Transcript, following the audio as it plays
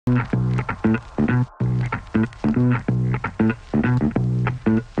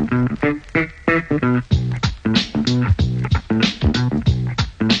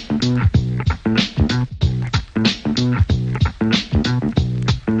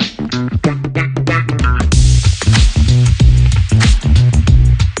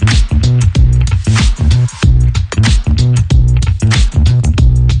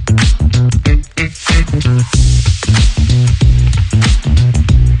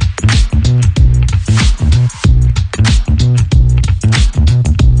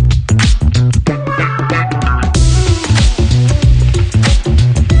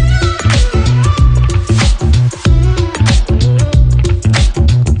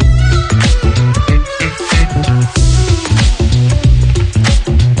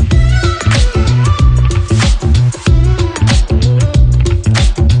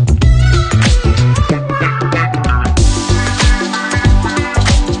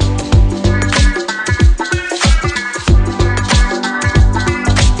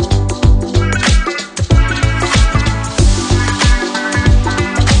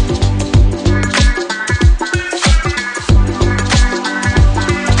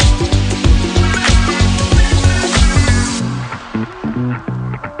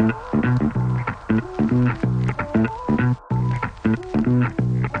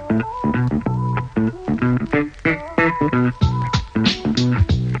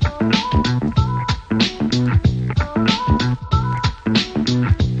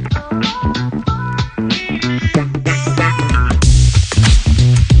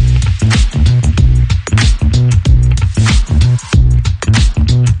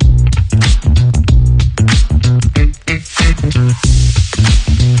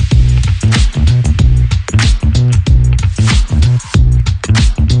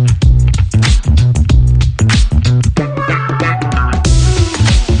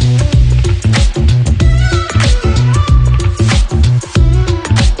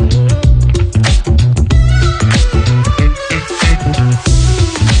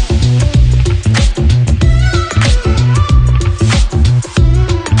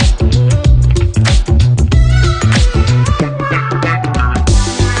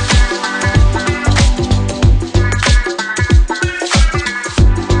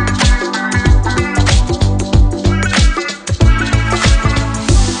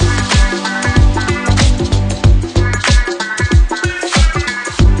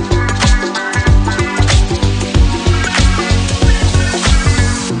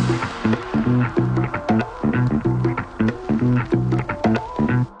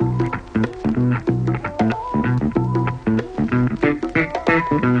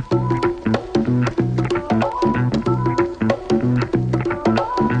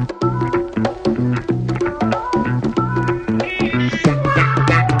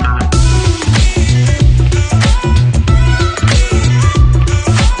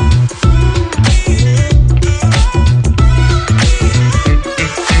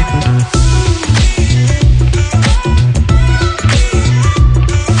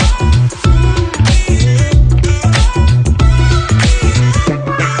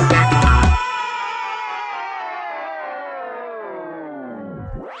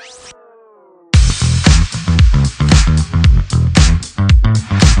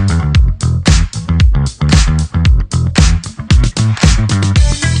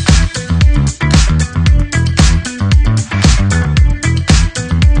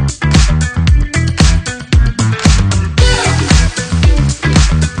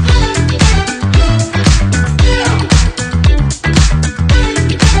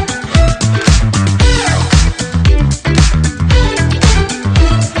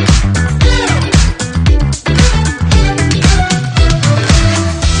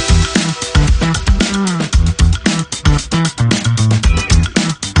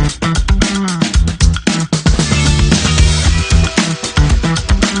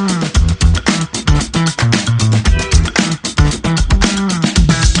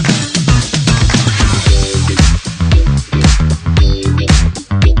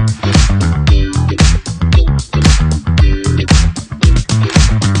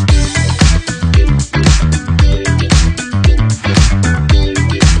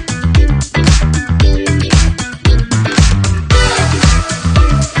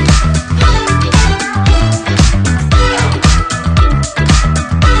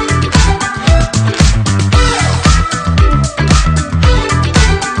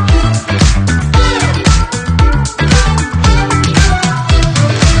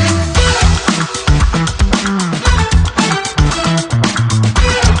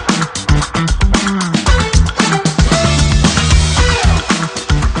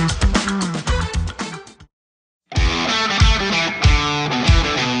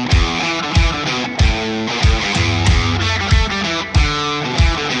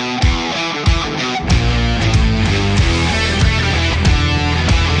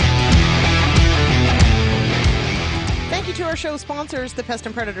show sponsors the Pest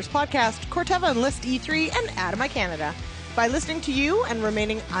and Predators podcast, Corteva Enlist E3, and ADAMA Canada. By listening to you and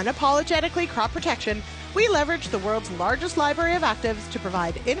remaining unapologetically crop protection, we leverage the world's largest library of actives to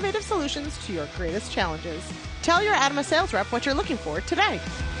provide innovative solutions to your greatest challenges. Tell your ADAMA sales rep what you're looking for today.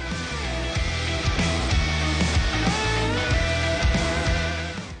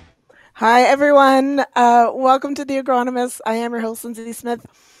 Hi, everyone. Welcome to the Agronomists. I am your host, Lyndsey Smith,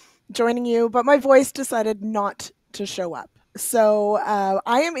 joining you, but my voice decided not to show up. So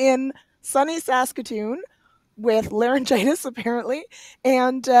I am in sunny Saskatoon with laryngitis, apparently,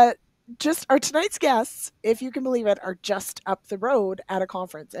 and just our tonight's guests, if you can believe it, are just up the road at a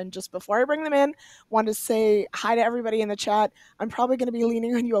conference. And just before I bring them in, want to say hi to everybody in the chat. I'm probably going to be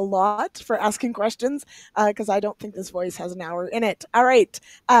leaning on you a lot for asking questions because I don't think this voice has an hour in it. All right.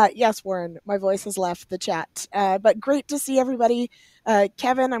 Yes, Warren, my voice has left the chat, but great to see everybody.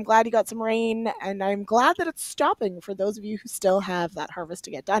 Kevin, I'm glad you got some rain, and I'm glad that it's stopping for those of you who still have that harvest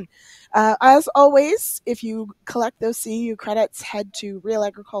to get done. As always, if you collect those CEU credits, head to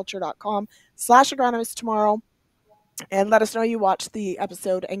realagriculture.com/agronomist tomorrow and let us know you watched the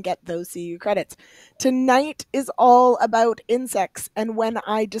episode and get those CEU credits. Tonight is all about insects, and when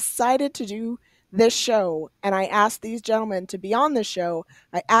I decided to do this show and I asked these gentlemen to be on this show,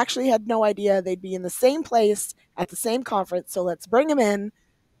 I actually had no idea they'd be in the same place at the same conference. So let's bring them in.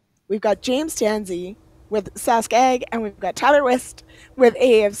 We've got James Tansey with Sask Ag, and we've got Tyler Wist with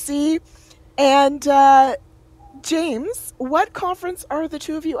AFC. And James, what conference are the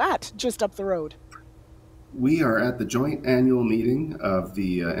two of you at just up the road? We are at the joint annual meeting of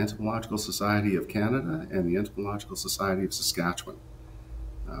the Entomological Society of Canada and the Entomological Society of Saskatchewan.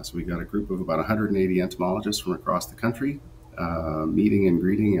 So we got a group of about 180 entomologists from across the country, meeting and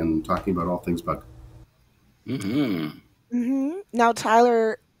greeting and talking about all things bug. Now,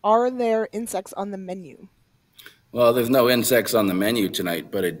 Tyler, are there insects on the menu? Well, there's no insects on the menu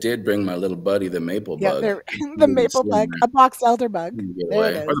tonight, but it did bring my little buddy, the maple bug. Yeah, the maple bug, a box elder bug.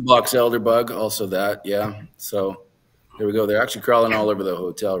 There it is. Or the box elder bug, also that, yeah. So there we go. They're actually crawling all over the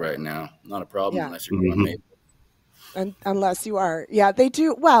hotel right now. Not a problem unless you're going maple. Unless you are. Yeah, they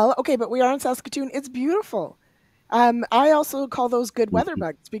do. Well, okay, but we are in Saskatoon. It's beautiful. I also call those good weather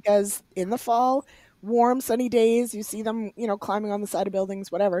bugs because in the fall, warm, sunny days, you see them, climbing on the side of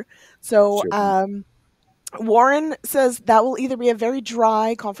buildings, whatever. So Warren says that will either be a very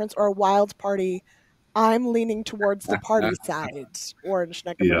dry conference or a wild party. I'm leaning towards the party side, Warren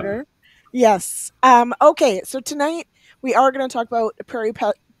Schneckenberger. Yeah. Yes. Okay, so tonight we are going to talk about prairie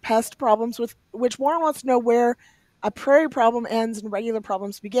pest problems, with which Warren wants to know where a prairie problem ends and regular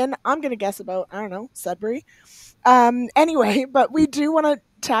problems begin. I'm going to guess about, Sudbury. Anyway, but we do want to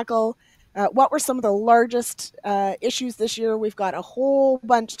tackle what were some of the largest issues this year. We've got a whole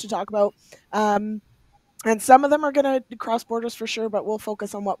bunch to talk about. And some of them are going to cross borders for sure, but we'll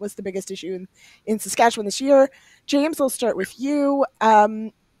focus on what was the biggest issue in Saskatchewan this year. James, we'll start with you.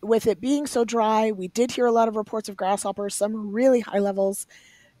 With it being so dry, we did hear a lot of reports of grasshoppers, some really high levels,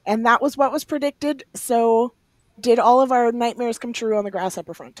 and that was what was predicted. So did all of our nightmares come true on the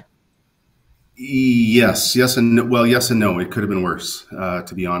grasshopper front? Yes and no. Well, yes and no. It could have been worse,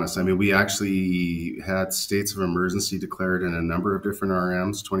 to be honest. I mean, we actually had states of emergency declared in a number of different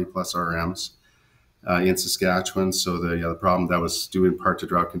RMs, 20 plus RMs in Saskatchewan. So the problem that was due in part to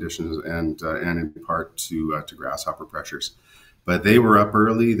drought conditions and in part to grasshopper pressures. But they were up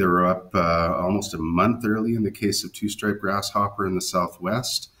early. They were up almost a month early in the case of two-striped grasshopper in the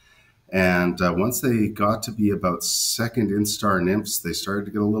Southwest. And once they got to be about second instar nymphs, they started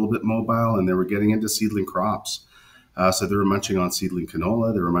to get a little bit mobile, and they were getting into seedling crops. So they were munching on seedling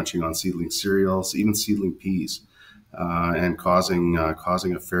canola, they were munching on seedling cereals, even seedling peas, and causing a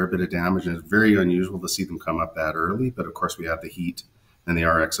fair bit of damage. And it's very unusual to see them come up that early. But of course, we have the heat and they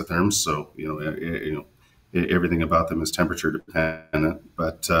are exotherms, so everything about them is temperature dependent.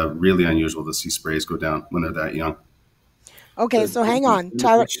 But really unusual to see sprays go down when they're that young. Okay, so hang on,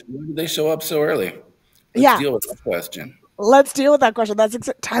 Tyler. Why did they show up so early? Let's deal with that question. Let's deal with that question.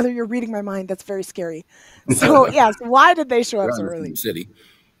 Tyler, you're reading my mind. That's very scary. So, yes, why did they show up so early? City.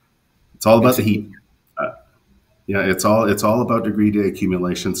 It's all about the heat. It's all about degree day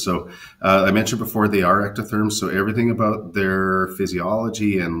accumulation. So I mentioned before they are ectotherms, so everything about their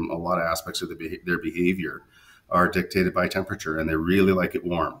physiology and a lot of aspects of their behavior are dictated by temperature, and they really like it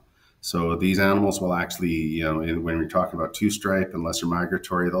warm. So these animals will actually, when we're talking about two-stripe and lesser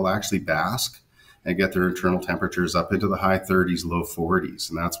migratory, they'll actually bask and get their internal temperatures up into the high 30s, low 40s,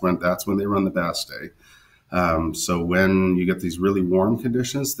 and that's when they run the best, So when you get these really warm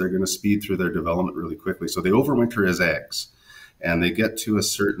conditions, they're going to speed through their development really quickly. So they overwinter as eggs, and they get to a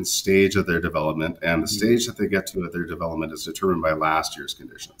certain stage of their development, and the stage that they get to at their development is determined by last year's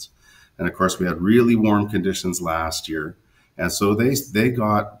conditions. And of course, we had really warm conditions last year, and so they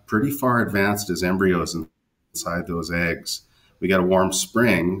got pretty far advanced as embryos inside those eggs. We got a warm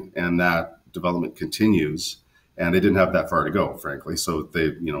spring, and that development continues, and they didn't have that far to go, frankly. So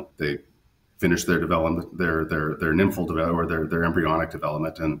they finished their development, their nymphal development, or their embryonic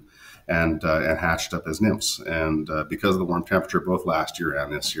development, and hatched up as nymphs. And because of the warm temperature, both last year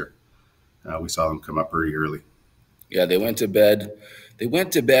and this year, we saw them come up very early. Yeah, they went to bed. They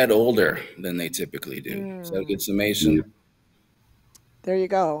went to bed older than they typically do. Is that a good summation? Yeah. There you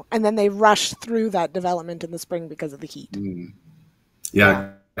go. And then they rush through that development in the spring because of the heat.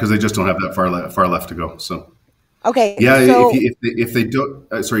 Yeah, because they just don't have that far left to go. So okay. Yeah, so, if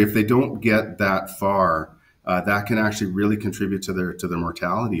they don't get that far, that can actually really contribute to their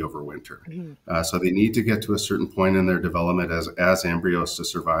mortality over winter. So they need to get to a certain point in their development as embryos to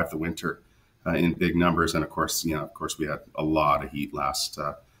survive the winter in big numbers. And of course, we had a lot of heat last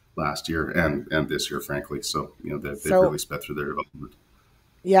year and this year, frankly. So they've really sped through their development.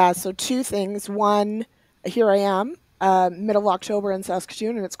 Yeah. So two things. One, here I am, middle of October in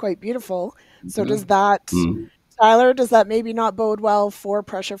Saskatoon, and it's quite beautiful. So does that, Tyler, does that maybe not bode well for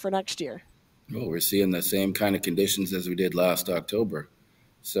pressure for next year? Well, we're seeing the same kind of conditions as we did last October.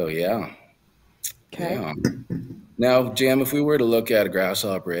 So, yeah. Okay. Yeah. Now, Jim, if we were to look at a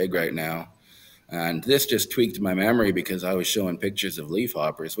grasshopper egg right now, and this just tweaked my memory because I was showing pictures of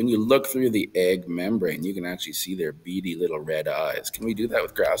leafhoppers. When you look through the egg membrane, you can actually see their beady little red eyes. Can we do that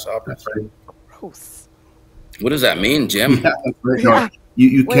with grasshoppers? Gross. What does that mean, Jim? Yeah, that's right. Yeah.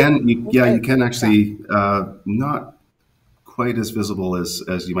 You can actually not quite as visible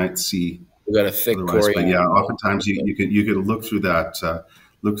as you might see. We got a thick coriander. But yeah, oftentimes you can look through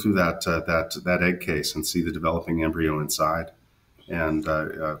that egg case and see the developing embryo inside, and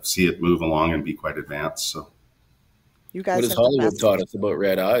see it move along and be quite advanced. So, You guys what has Hollywood taught us about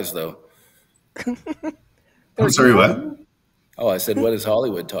red eyes, though? I'm sorry, what? Oh, I said, what has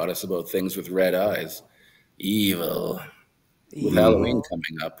Hollywood taught us about things with red eyes? Evil. With Halloween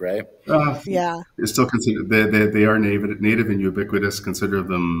coming up, right? Yeah. It's still considered they are native and ubiquitous. Consider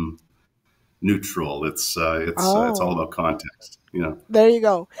them neutral. It's all about context. There you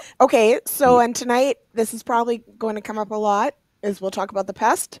go. Okay, so and tonight this is probably going to come up a lot. Is we'll talk about the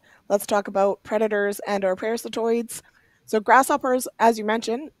pest. Let's talk about predators and our parasitoids. So grasshoppers, as you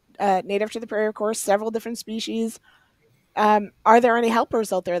mentioned, native to the prairie, of course, several different species. Are there any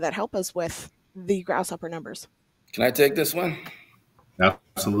helpers out there that help us with the grasshopper numbers? Can I take this one?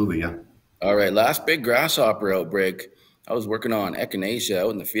 Absolutely, yeah. All right, last big grasshopper outbreak, I was working on echinacea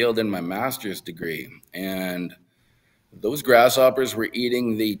out in the field in my master's degree, and those grasshoppers were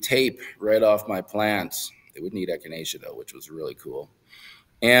eating the tape right off my plants. They wouldn't eat echinacea, though, which was really cool.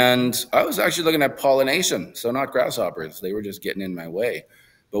 And I was actually looking at pollination, so not grasshoppers. They were just getting in my way.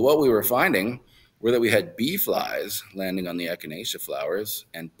 But what we were finding were that we had bee flies landing on the echinacea flowers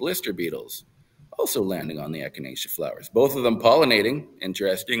and blister beetles also landing on the echinacea flowers, both of them pollinating,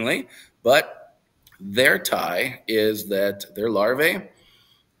 interestingly, but their tie is that their larvae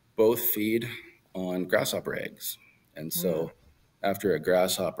both feed on grasshopper eggs. And so after a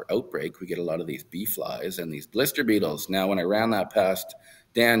grasshopper outbreak, we get a lot of these bee flies and these blister beetles. Now, when I ran that past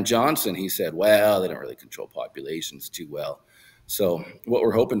Dan Johnson, he said, well, they don't really control populations too well. So what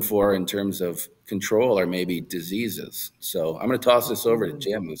we're hoping for in terms of control are maybe diseases. So I'm going to toss this over to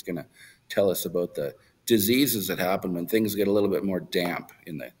Jim, who's going to tell us about the diseases that happen when things get a little bit more damp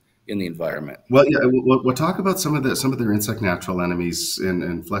in the environment. Well, yeah, we'll talk about some of their insect natural enemies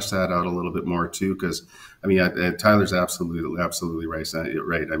and flesh that out a little bit more too, because I mean, Tyler's absolutely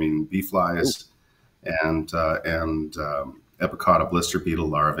right. I mean, bee flies and Epicota blister beetle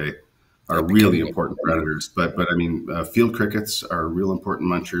larvae are really important predators. But I mean, field crickets are real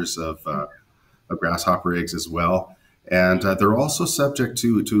important munchers of grasshopper eggs as well. And they're also subject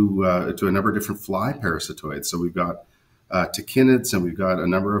to a number of different fly parasitoids. So we've got tachinids, and we've got a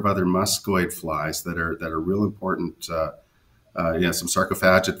number of other muscoid flies that are real important. Some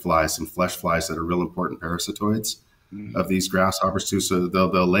sarcophagic flies, some flesh flies that are real important parasitoids of these grasshoppers too. So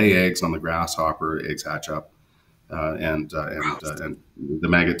they'll lay eggs on the grasshopper, eggs hatch up, and the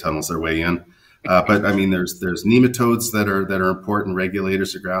maggot tunnels their way in. But I mean, there's nematodes that are important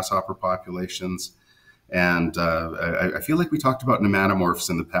regulators of grasshopper populations. And I feel like we talked about nematomorphs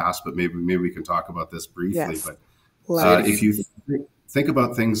in the past, but maybe we can talk about this briefly. Yes. But if you think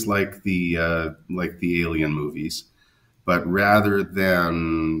about things like the Alien movies, but rather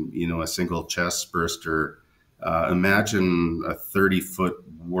than a single chest burster, imagine a 30-foot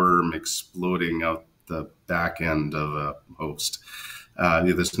worm exploding out the back end of a host.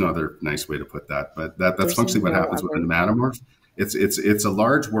 There's no other nice way to put that, but that's There's functionally what no happens with other. a nematomorph. It's a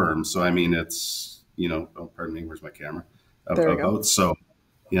large worm, so I mean it's oh, pardon me, where's my camera? There we go. About so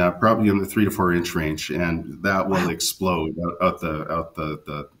yeah, probably in the 3 to 4 inch range, and that will Wow. explode out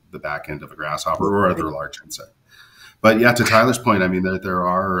the back end of a grasshopper or other large insect. But yeah, to Tyler's point, I mean there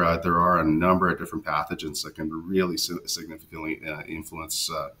are a number of different pathogens that can really significantly influence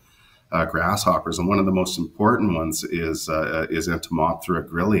grasshoppers, and one of the most important ones is Entomoptera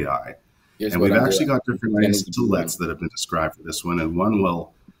grillii. Here's And what we've I'm actually doing. got different Pretending to be isolates them. that have been described for this one, and one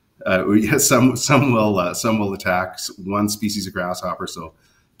will some will attack one species of grasshopper. So,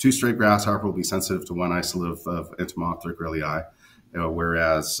 two-striped grasshopper will be sensitive to one isolate of Entomoptera grillii,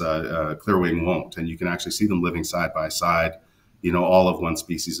 whereas clearwing won't. And you can actually see them living side by side. All of one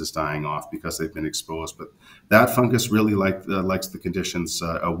species is dying off because they've been exposed. But that fungus really likes the conditions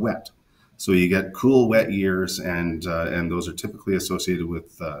wet. So you get cool, wet years, and those are typically associated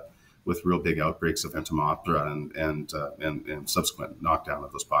with real big outbreaks of Entomoptera and subsequent knockdown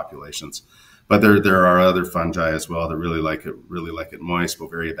of those populations. But there are other fungi as well that really like it moist.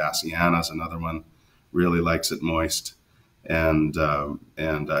 Bovaria bassiana is another one, really likes it moist, and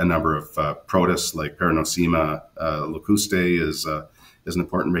a number of protists like Paranosema locustae is an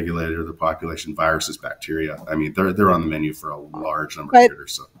important regulator of the population. Viruses, bacteria. I mean, they're on the menu for a large number of But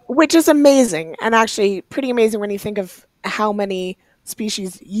critters. So which is amazing, and actually pretty amazing when you think of how many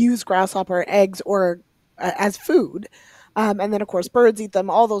species use grasshopper eggs or as food. And then, of course, birds eat them,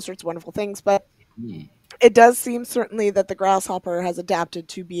 all those sorts of wonderful things. But Hmm. it does seem certainly that the grasshopper has adapted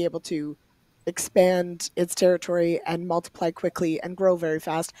to be able to expand its territory and multiply quickly and grow very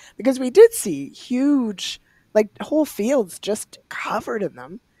fast, because we did see huge, like whole fields just covered in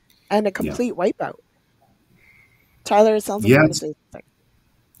them and a yeah, complete wipeout. Tyler, it sounds like you yeah. want to say something.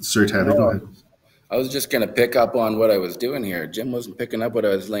 Sir Tyler, go No, ahead. I was just going to pick up on what I was doing here. Jim wasn't picking up what I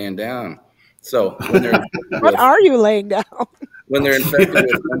was laying down. So when they're infected What with are you laying down?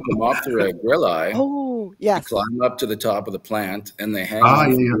 Entomoptera grilli, Oh, they yes. climb up to the top of the plant and they hang Ah, on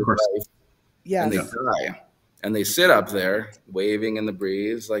yeah, for yeah, of dear course. life and they Yeah, Yes. die. And they sit up there waving in the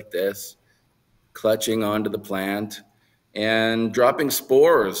breeze like this, clutching onto the plant and dropping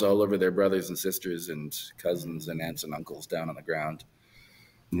spores all over their brothers and sisters and cousins and aunts and uncles down on the ground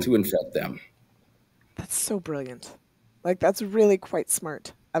yeah. to infect them. That's so brilliant. Like, that's really quite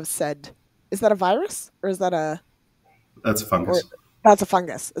smart. I've said, is that a virus or is that a, That's a or fungus. that's a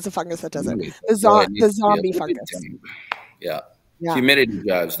fungus? It's a fungus that does it. Humidity. That's why it The needs to be a zombie liquid fungus. tank. Yeah. Yeah. Humidity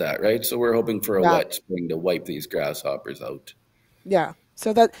drives that, right? So we're hoping for a Yeah. wet spring to wipe these grasshoppers out. Yeah.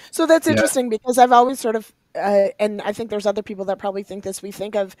 So that's Yeah, interesting, because I've always sort of and I think there's other people that probably think this. We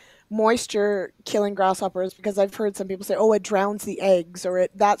think of moisture killing grasshoppers because I've heard some people say, "Oh, it drowns the eggs," or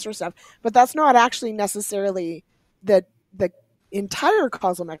that sort of stuff. But that's not actually necessarily the entire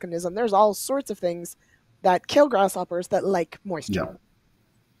causal mechanism. There's all sorts of things that kill grasshoppers that like moisture. yeah.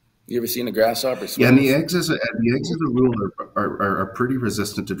 You ever seen a grasshopper Yeah, and swim? the eggs as a rule are pretty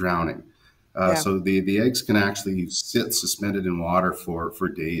resistant to drowning. Yeah. So the eggs can actually sit suspended in water for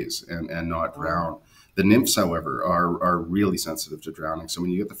days and not Oh. drown. The nymphs, however, are really sensitive to drowning. So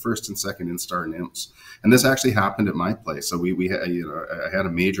when you get the first and second instar nymphs, and this actually happened at my place. So we had, I had a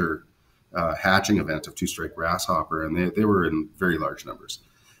major hatching event of two-striped grasshopper, and they were in very large numbers.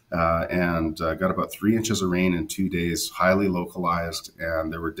 And got about 3 inches of rain in 2 days, highly localized,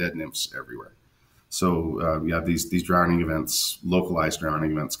 and there were dead nymphs everywhere. So yeah, these drowning events, localized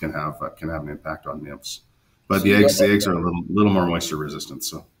drowning events, can have an impact on nymphs. But So you got the eggs are a little more moisture resistant.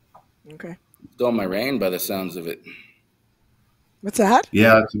 So Okay. stole my rain by the sounds of it. What's that?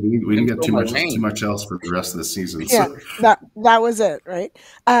 yeah, we didn't get Stole my too rain. much else for the rest of the season. Yeah, So that was it, right?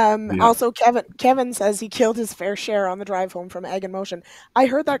 yeah, Also, Kevin says he killed his fair share on the drive home from Egg in Motion. I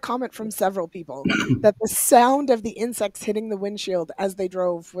heard that comment from several people, that the sound of the insects hitting the windshield as they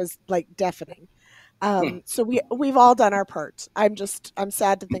drove was like deafening. Hmm. So we've all done our part. I'm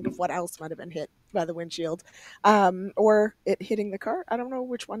sad to think of what else might have been hit by the windshield, or it hitting the car. I don't know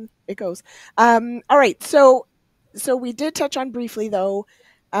which one it goes. All right, so we did touch on briefly though.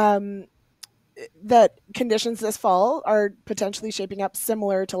 Um, that conditions this fall are potentially shaping up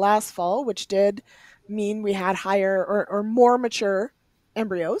similar to last fall, which did mean we had higher or more mature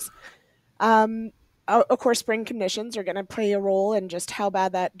embryos. Of course, spring conditions are going to play a role in just how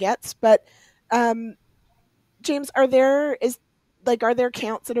bad that gets. But um, James, are there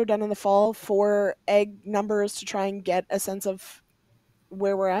counts that are done in the fall for egg numbers to try and get a sense of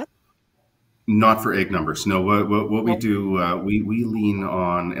where we're at? not for egg numbers. No, what we No. do, we lean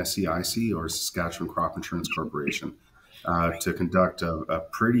on SCIC or Saskatchewan Crop Insurance Corporation. to conduct a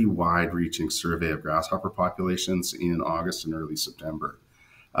pretty wide-reaching survey of grasshopper populations in August and early September.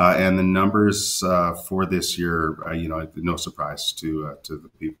 And the numbers for this year, no surprise to the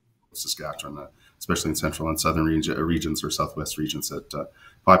people of Saskatchewan, especially in central and southern regions or southwest regions, that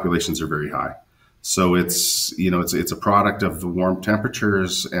populations are very high. So it's a product of the warm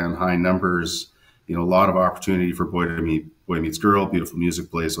temperatures and high numbers. A lot of opportunity for boy meets girl. Beautiful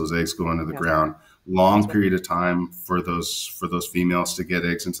music plays. Those eggs go into the ground. Long period of time for those females to get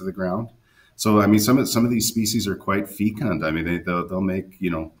eggs into the ground. So, I mean, some of these species are quite fecund. I mean, they'll make,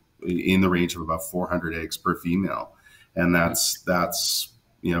 in the range of about 400 eggs per female. And that's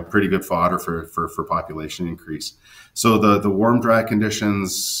pretty good fodder for population increase. So the warm, dry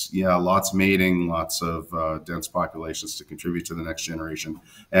conditions, lots of mating, lots of dense populations to contribute to the next generation,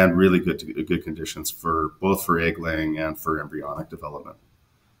 and really good conditions for both for egg laying and for embryonic development.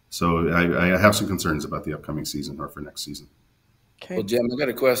 So I have some concerns about the upcoming season or for next season. Okay. Well, Jim, I got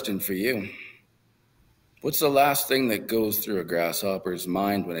a question for you. What's the last thing that goes through a grasshopper's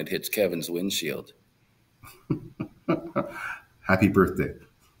mind when it hits Kevin's windshield? Happy birthday.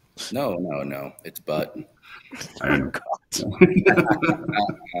 No. It's butt. I know.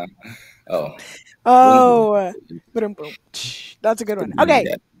 Oh. That's a good one. Okay.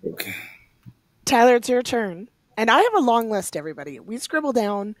 Tyler, it's your turn. And I have a long list, everybody. We scribbled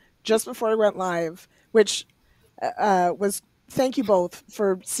down just before I went live, which was thank you both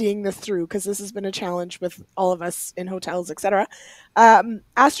for seeing this through, because this has been a challenge with all of us in hotels, etc.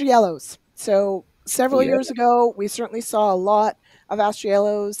 Aster yellows. So several years ago, we certainly saw a lot of aster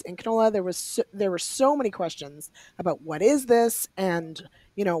yellows in canola. There were so many questions about what is this, and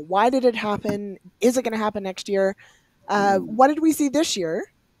why did it happen? Is it going to happen next year? What did we see this year?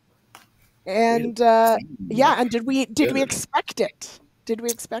 And and did we expect it? Did we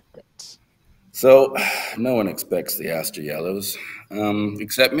expect it? So no one expects the aster yellows,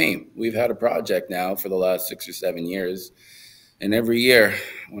 except me. We've had a project now for the last 6 or 7 years, and every year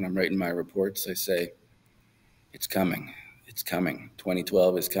when I'm writing my reports, I say, it's coming. It's coming.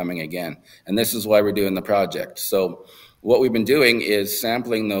 2012 is coming again. And this is why we're doing the project. So what we've been doing is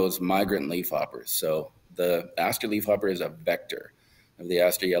sampling those migrant leafhoppers. So the aster leafhopper is a vector of the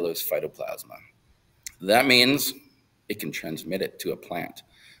aster yellow's phytoplasma. That means it can transmit it to a plant,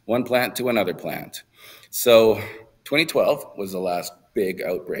 one plant to another plant. So 2012 was the last big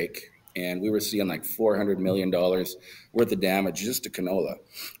outbreak, and we were seeing like $400 million worth of damage just to canola.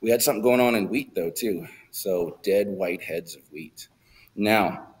 We had something going on in wheat though too. So dead white heads of wheat.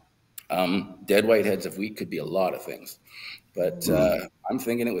 Now, dead white heads of wheat could be a lot of things, but I'm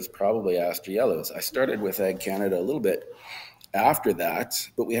thinking it was probably aster yellows. I started with Ag Canada a little bit after that,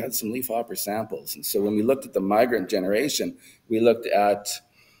 but we had some leafhopper samples. And so when we looked at the migrant generation, we looked at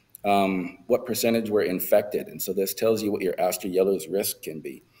what percentage were infected. And so this tells you what your aster yellows risk can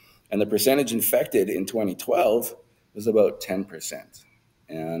be. And the percentage infected in 2012 was about 10%.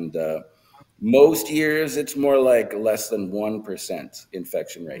 And most years, it's more like less than 1%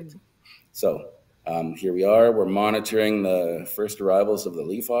 infection rate. So here we are, we're monitoring the first arrivals of the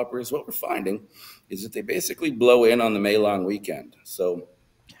leafhoppers. What we're finding is that they basically blow in on the May long weekend. So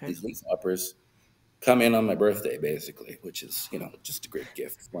these leafhoppers come in on my birthday, basically, which is, just a great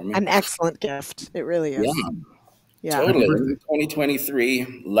gift for me. An excellent gift. It really is. Yeah. Totally.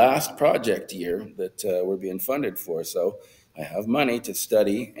 2023, last project year that we're being funded for. So I have money to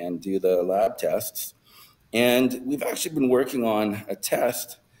study and do the lab tests. And we've actually been working on a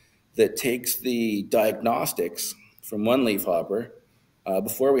test that takes the diagnostics from one leafhopper.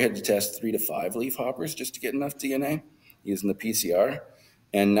 Before we had to test 3 to 5 leafhoppers just to get enough DNA using the PCR.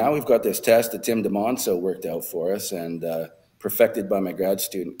 And now we've got this test that Tim DeMonso worked out for us and perfected by my grad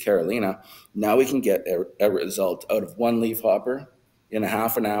student, Carolina. Now we can get a result out of one leafhopper in a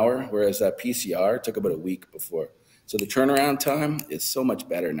half an hour, whereas that PCR took about a week before. So the turnaround time is so much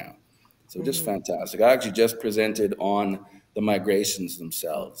better now. So just fantastic. I actually just presented on the migrations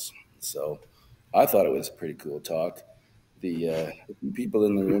themselves. So I thought it was a pretty cool talk. The people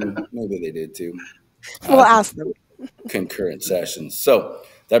in the room, maybe they did too. We'll ask them. Concurrent sessions. So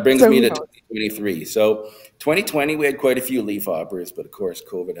that brings me to 2023. So 2020, we had quite a few leafhoppers, but of course,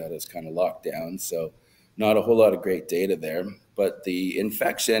 COVID had us kind of locked down. So not a whole lot of great data there. But the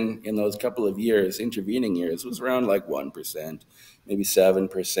infection in those couple of years, intervening years, was around like 1%, maybe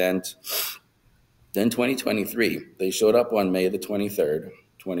 7%. Then 2023, they showed up on May the 23rd,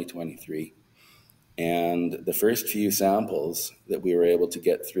 2023. And the first few samples that we were able to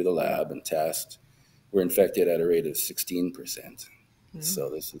get through the lab and test were infected at a rate of 16%. So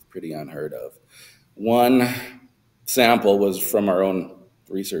this is pretty unheard of. One sample was from our own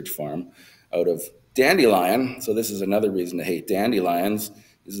research farm out of dandelion, so this is another reason to hate dandelions,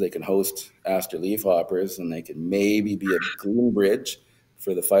 is they can host aster leafhoppers, and they can maybe be a green bridge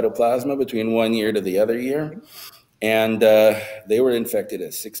for the phytoplasma between one year to the other year. And they were infected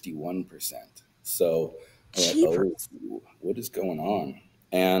at 61%. So I went, oh, what is going on?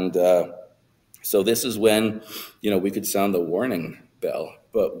 And so this is when, we could sound the warning bell.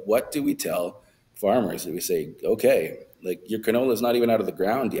 But what do we tell farmers? Do we say, okay, like your canola is not even out of the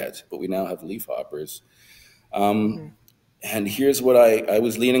ground yet, but we now have leafhoppers? And here's what I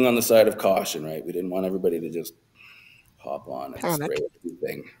was leaning on the side of caution, right? We didn't want everybody to just hop on and spray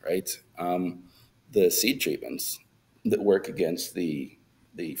everything, right? The seed treatments that work against the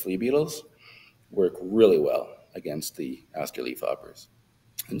flea beetles work really well against the aster leafhoppers.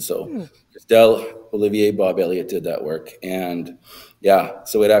 And so Estelle, Olivier, Bob Elliott did that work. And yeah,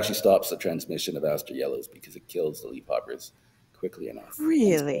 so it actually stops the transmission of aster yellows because it kills the leafhoppers quickly enough.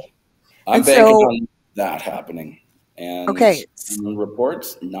 Really? So I'm banking on that happening. And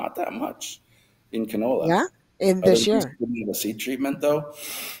reports, not that much in canola. Yeah, in this year. A seed treatment though.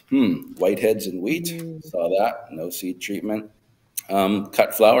 Whiteheads in wheat, saw that, no seed treatment.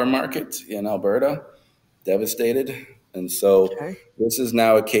 Cut flower market in Alberta, devastated. And so this is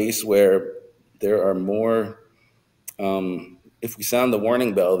now a case where there are more, if we sound the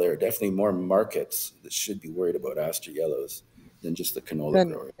warning bell, there are definitely more markets that should be worried about aster yellows than just the canola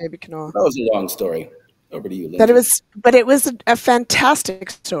grower. Maybe canola. That was a long story. Over to you, Lyndsey. It was a fantastic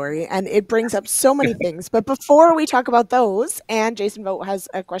story, and it brings up so many things. But before we talk about those, and Jason Vogt has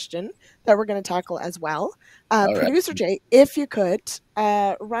a question that we're going to tackle as well. Producer Jay, if you could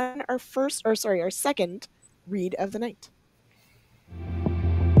run our second read of the night.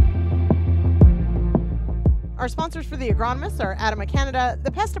 Our sponsors for the Agronomists are ADAMA Canada,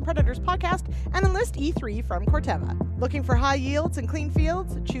 the Pest Predators podcast, and Enlist E3 from Corteva. Looking for high yields and clean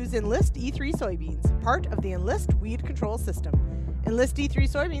fields? Choose Enlist E3 soybeans, part of the Enlist weed control system. Enlist E3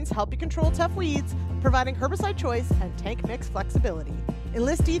 soybeans help you control tough weeds, providing herbicide choice and tank mix flexibility.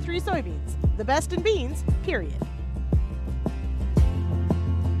 Enlist E3 soybeans, the best in beans, period.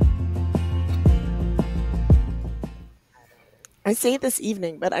 I say this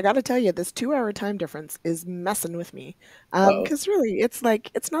evening, but I got to tell you, this 2-hour time difference is messing with me. Because really, it's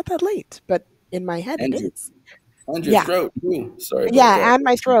not that late, but in my head it is. And your throat, too. Sorry. Yeah, and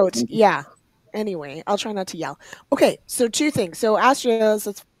my throat. Yeah. Anyway, I'll try not to yell. Okay, so two things. So Astros,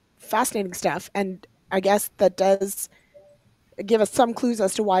 that's fascinating stuff. And I guess that does give us some clues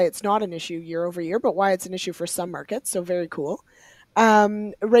as to why it's not an issue year over year, but why it's an issue for some markets. So very cool.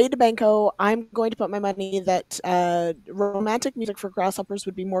 Ray DeBanco, I'm going to put my money that romantic music for grasshoppers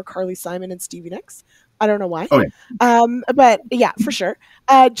would be more Carly Simon and Stevie Nicks. I don't know why. Oh, yeah. But yeah, for sure.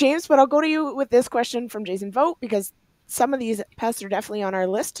 James, but I'll go to you with this question from Jason Vogt, because some of these pests are definitely on our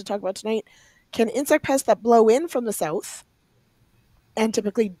list to talk about tonight. Can insect pests that blow in from the south and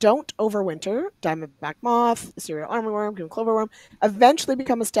typically don't overwinter, diamondback moth, cereal armyworm, green cloverworm, eventually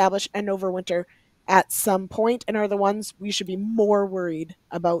become established and overwinter at some point, and are the ones we should be more worried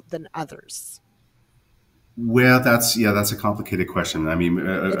about than others? Well, that's a complicated question. I mean,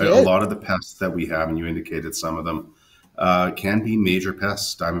 a lot of the pests that we have, and you indicated some of them, can be major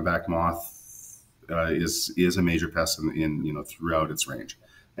pests. Diamondback moth is a major pest in throughout its range,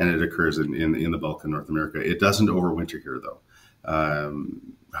 and it occurs in the bulk of North America. It doesn't overwinter here, though.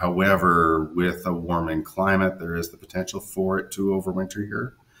 However, with a warming climate, there is the potential for it to overwinter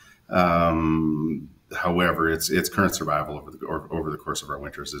here. However, its current survival over the course of our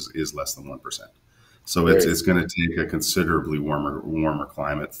winters is less than 1%. So it's going to take a considerably warmer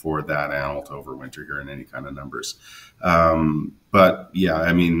climate for that animal to overwinter here in any kind of numbers. But yeah,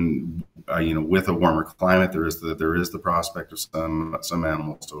 I mean, with a warmer climate, there is the prospect of some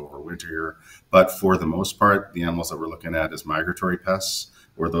animals to overwinter here. But for the most part, the animals that we're looking at as migratory pests,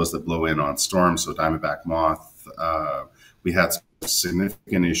 or those that blow in on storms. So diamondback moth, we had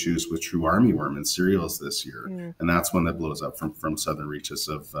significant issues with true armyworm in cereals this year, and that's one that blows up from southern reaches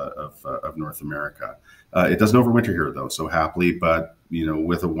of North America. It doesn't overwinter here, though, so happily, but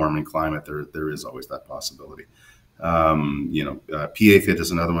with a warming climate, there is always that possibility. P. aphid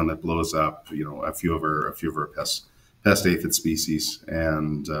is another one that blows up. A few of our pest aphid species,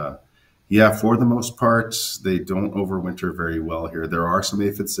 and for the most part, they don't overwinter very well here. There are some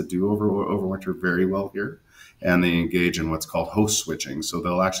aphids that do overwinter very well here, and they engage in what's called host switching. So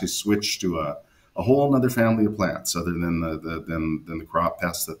they'll actually switch to a whole other family of plants other than the crop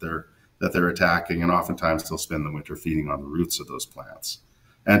pests that they're attacking, and oftentimes they'll spend the winter feeding on the roots of those plants.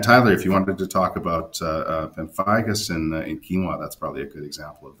 And Tyler, if you wanted to talk about pemphigus in quinoa, that's probably a good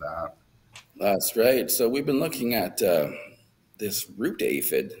example of that. That's right. So we've been looking at the this root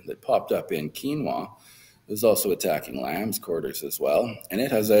aphid that popped up in quinoa. It was also attacking lamb's quarters as well. And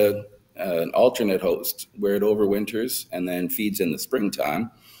it has an alternate host where it overwinters and then feeds in the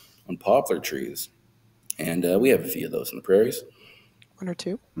springtime on poplar trees. And we have a few of those in the prairies. One or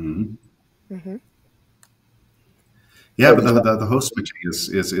two. Mm-hmm. Mm-hmm. Yeah, but the host switching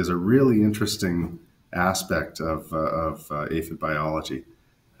is a really interesting aspect of aphid biology.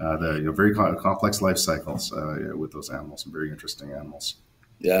 The very complex life cycles with those animals, and very interesting animals.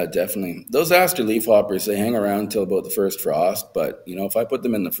 Yeah, definitely. Those aster leafhoppers, they hang around until about the first frost, but if I put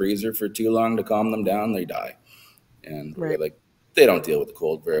them in the freezer for too long to calm them down, they die. And Right. they don't deal with the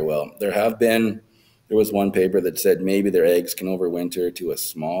cold very well. There was one paper that said maybe their eggs can overwinter to a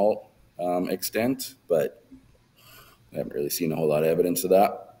small extent, but I haven't really seen a whole lot of evidence of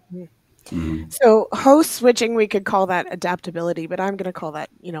that. Mm-hmm. So host switching, we could call that adaptability, but I'm going to call that,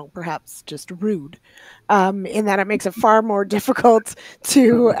 perhaps just rude, in that it makes it far more difficult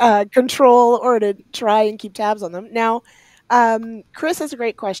to control or to try and keep tabs on them. Now, Chris has a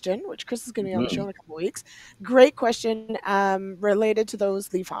great question, which Chris is going to be on the show in a couple of weeks. Great question related to those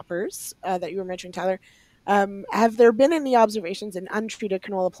leafhoppers that you were mentioning, Tyler. Have there been any observations in untreated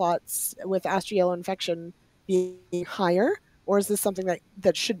canola plots with aster yellow infection being higher? Or is this something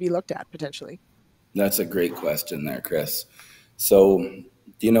that should be looked at potentially? That's a great question there, Chris. So do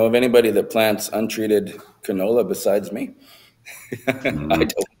you know of anybody that plants untreated canola besides me? I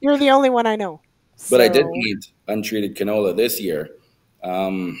don't. You're the only one I know. But I did plant untreated canola this year.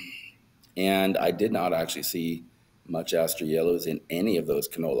 And I did not actually see much aster yellows in any of those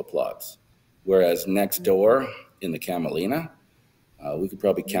canola plots. Whereas next door in the camelina, we could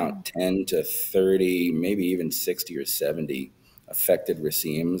probably count 10 to 30, maybe even 60 or 70 affected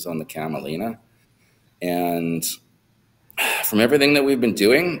racemes on the camelina. And from everything that we've been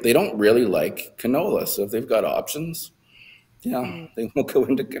doing, they don't really like canola. So if they've got options, they won't go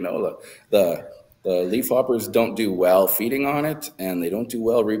into canola. The leafhoppers don't do well feeding on it, and they don't do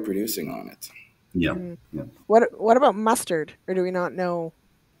well reproducing on it. Yeah. What about mustard? Or do we not know?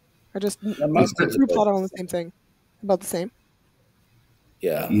 Or just group thought on the same thing? About the same?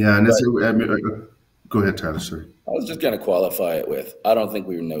 Yeah. And go ahead, Tyler. Sorry. I was just going to qualify it with, I don't think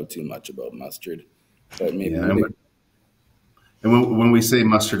we know too much about mustard, but maybe. Yeah, and when we say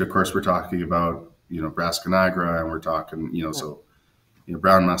mustard, of course, we're talking about Brassica nigra, and we're talking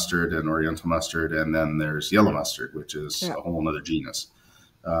brown mustard and oriental mustard, and then there's yellow mustard, which is a whole other genus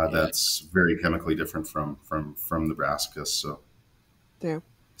that's very chemically different from the brassicas. So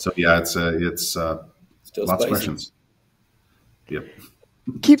it's still lots spicy. of questions. Yep.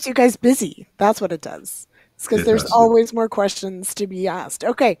 Keeps you guys busy. That's what it does. It's because there's always more questions to be asked.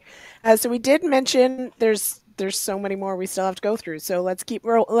 Okay, so we did mention there's so many more we still have to go through. So let's keep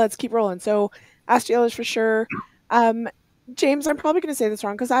rolling. So aster yellows for sure. James, I'm probably going to say this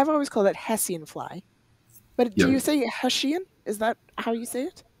wrong because I've always called it Hessian fly. But do you say Hessian? Is that how you say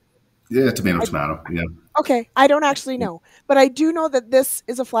it? Yeah, tomato. Yeah. Okay, I don't actually know, but I do know that this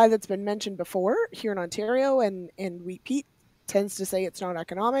is a fly that's been mentioned before here in Ontario, and Wheat Pete tends to say it's not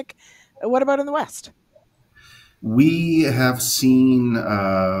economic. What about in the West? We have seen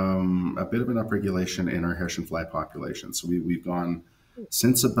a bit of an upregulation in our Hessian fly population. So we've gone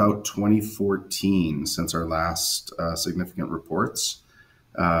since about 2014, since our last significant reports.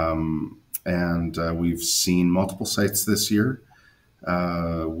 And we've seen multiple sites this year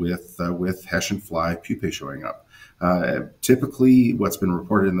with Hessian fly pupae showing up. Typically, what's been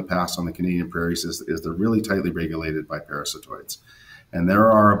reported in the past on the Canadian prairies is they're really tightly regulated by parasitoids. And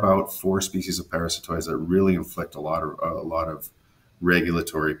there are about 4 species of parasitoids that really inflict a lot of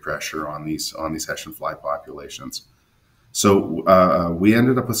regulatory pressure on these Hessian fly populations. So we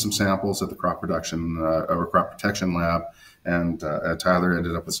ended up with some samples at the crop protection lab, and Tyler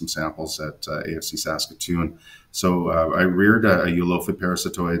ended up with some samples at AFC Saskatoon. So I reared a eulophid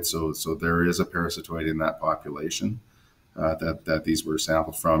parasitoid. So there is a parasitoid in that population that these were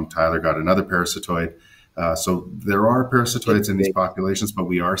sampled from. Tyler got another parasitoid. So there are parasitoids in these populations, but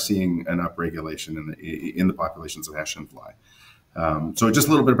we are seeing an upregulation in the populations of Hessian fly. So just a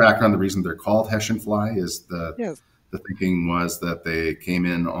little bit of background. The reason they're called Hessian fly is the thinking was that they came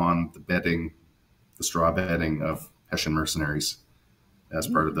in on the straw bedding of Hessian mercenaries as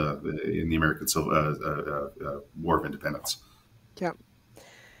part of in the American War of Independence. Yeah.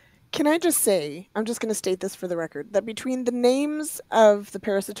 Can I just say, I'm just going to state this for the record, that between the names of the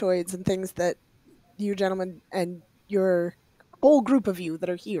parasitoids and things that you gentlemen and your whole group of you that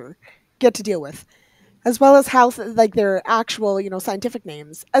are here get to deal with, as well as how their actual scientific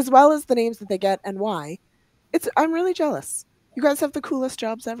names, as well as the names that they get and why, I'm really jealous. You guys have the coolest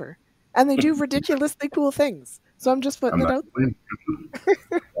jobs ever, and they do ridiculously cool things. So I'm just putting I'm it not out. complaining.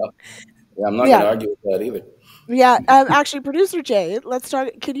 Yep. Yeah, I'm not going Yeah, to argue with that either. yeah. Actually, producer Jay, let's talk.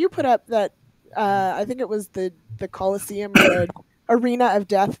 Can you put up that? I think it was the Coliseum or the Arena of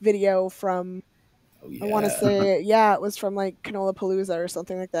Death video from. Oh I want to yeah. say, yeah, it was from like Canola Palooza or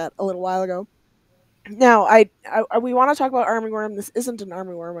something like that a little while ago. Now, we want to talk about armyworm. This isn't an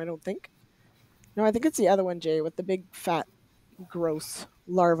armyworm, I don't think. No, I think it's the other one, Jay, with the big fat gross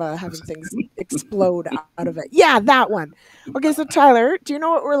larva having things explode out of it. Yeah, that one. Okay, so Tyler, do you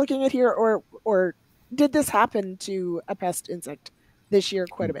know what we're looking at here, or did this happen to a pest insect this year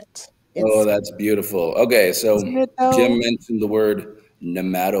quite a bit? Oh, It's that's beautiful. Okay, so isn't it Jim though? mentioned the word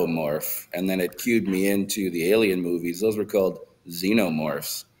nematomorph, and then it cued me into the alien movies. Those were called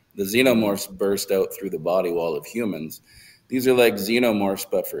xenomorphs. The Mm, xenomorphs burst out through the body wall of humans. These are like xenomorphs,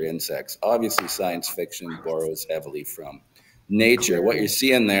 but for insects. Obviously, science fiction borrows heavily from nature. What you're clearly,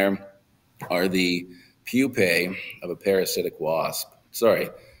 seeing there are the pupae of a parasitic wasp. Sorry,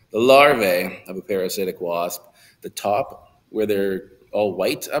 the larvae of a parasitic wasp. The top, where they're all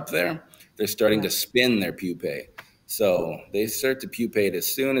white up there, they're starting yeah. to spin their pupae. So they start to pupate as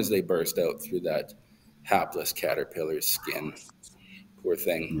soon as they burst out through that hapless caterpillar's skin. Poor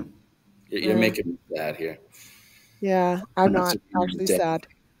thing. You're Yeah, making me sad here. yeah, I'm That's not really actually intense. sad.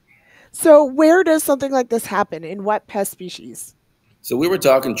 So, where does something like this happen? In what pest species? So we were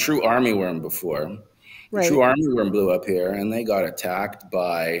talking true armyworm before. The true Right. armyworm blew up here, and they got attacked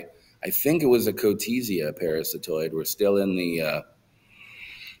by, I think it was a Cotesia parasitoid. We're still in the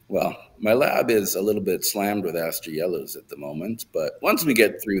well, my lab is a little bit slammed with aster yellows at the moment, but once we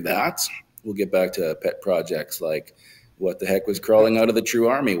get through that, we'll get back to pet projects like what the heck was crawling out of the true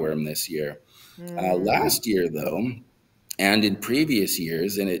armyworm this year. Mm, Last year, though, and in previous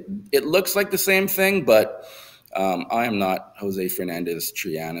years, and it looks like the same thing, but I am not Jose Fernandez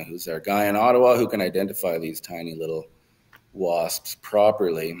Triana, who's our guy in Ottawa who can identify these tiny little wasps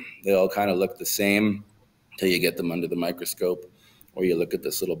properly. They all kind of look the same until you get them under the microscope, or you look at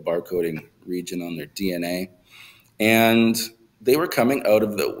this little barcoding region on their DNA. And they were coming out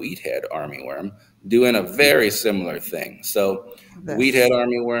of the wheathead armyworm, doing a very similar thing. So the wheathead this.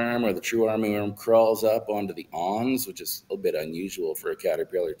 armyworm or the true armyworm crawls up onto the awns, which is a little bit unusual for a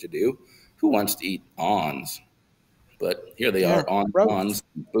caterpillar to do. Who wants to eat awns? But here they Yeah. are on Gross. awns,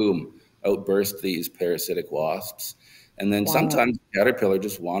 boom, outburst these parasitic wasps. And then Wow. sometimes the caterpillar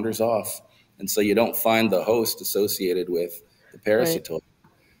just wanders off. And so you don't find the host associated with the Right. parasitoid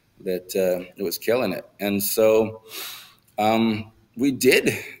that it was killing it. And so we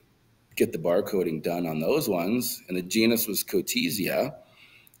did get the barcoding done on those ones, and the genus was Cotesia.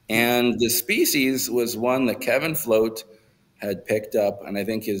 And the species was one that Kevin Float had picked up, and I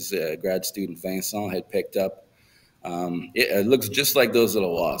think his grad student Vincent had picked up. It looks just like those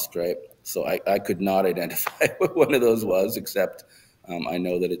little wasps, right? So I could not identify what one of those was, except I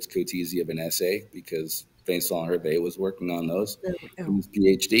know that it's Cotesia vanessae because Vincent Hervé was working on those There we in go. his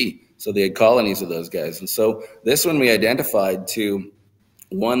PhD. So they had colonies of those guys. And so this one we identified to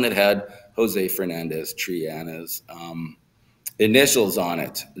one that had Jose Fernandez Triana's initials on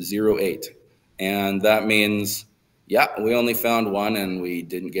it, 08. And that means, yeah, we only found one and we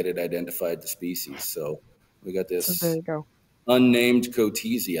didn't get it identified the species. So we got So there this you go. unnamed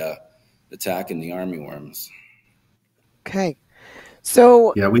Cotesia attacking the armyworms. Okay.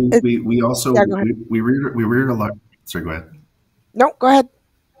 So Yeah, we it, we we also yeah, go ahead. we reared a lot. Sorry, go ahead. No, go ahead.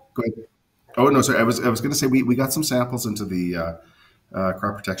 Go ahead. Oh no, sorry. I was going to say we got some samples into the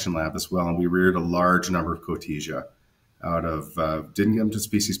crop protection lab as well, and we reared a large number of Cotesia out of didn't get them to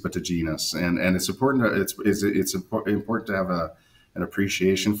species but to genus, and it's important to, important to have an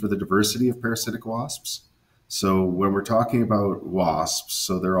appreciation for the diversity of parasitic wasps. So when we're talking about wasps,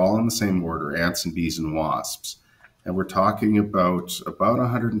 so they're all in the same order: ants and bees and wasps, and we're talking about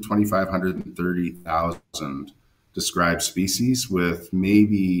 125, 130,000 described species, with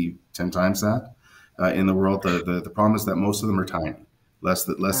maybe 10 times that in the world. The problem is that most of them are tiny, less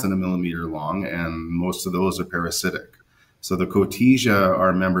Yeah. than a millimeter long, and most of those are parasitic. So the Cotesia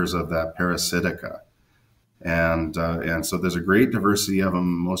are members of that parasitica, and so there's a great diversity of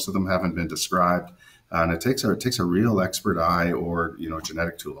them. Most of them haven't been described, and it takes a real expert eye, or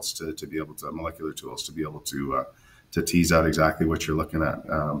genetic tools to be able to molecular tools to be able to tease out exactly what you're looking at.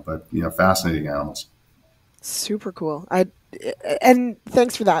 But fascinating animals. Super cool. And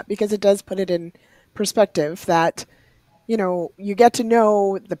thanks for that because it does put it in perspective that you get to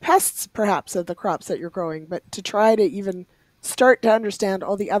know the pests perhaps of the crops that you're growing, but to try to even start to understand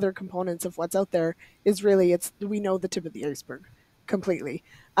all the other components of what's out there is really it's we know the tip of the iceberg completely.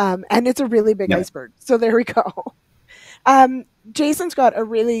 And it's a really big Yeah. iceberg. So there we go. Jason's got a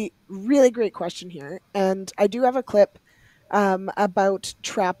really, really great question here, and I do have a clip about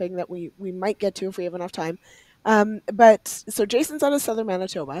trapping that we might get to if we have enough time. But so Jason's out of southern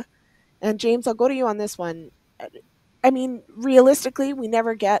Manitoba, and James, I'll go to you on this one. I mean, realistically, we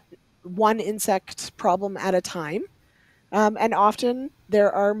never get one insect problem at a time. And often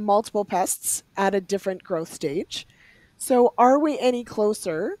there are multiple pests at a different growth stage. So, are we any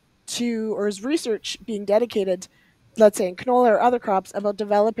closer to, or is research being dedicated, let's say in canola or other crops, about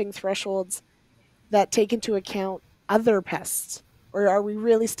developing thresholds that take into account other pests? Or are we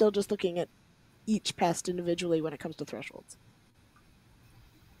really still just looking at each pest individually when it comes to thresholds?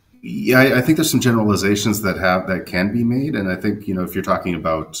 Yeah, I think there's some generalizations that can be made, and I think if you're talking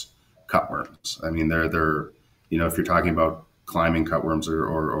about cutworms, I mean they're if you're talking about climbing cutworms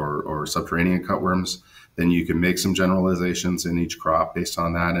or subterranean cutworms, then you can make some generalizations in each crop based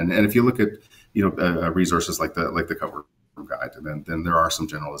on that. And if you look at resources like the cutworm guide, then there are some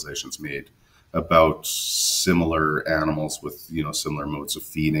generalizations made about similar animals with similar modes of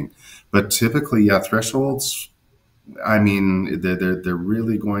feeding, but typically, yeah, thresholds. I mean, they're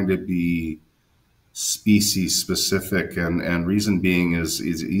really going to be species specific, and reason being is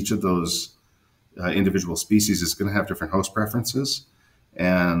each of those individual species is going to have different host preferences,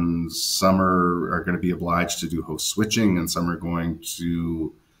 and some are going to be obliged to do host switching, and some are going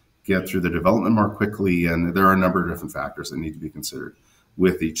to get through the development more quickly, and there are a number of different factors that need to be considered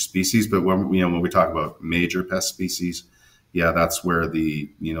with each species. But when we talk about major pest species, yeah, that's where the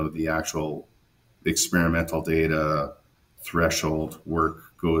actual experimental data threshold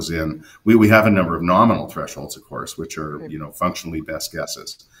work goes in. We have a number of nominal thresholds, of course, which are functionally best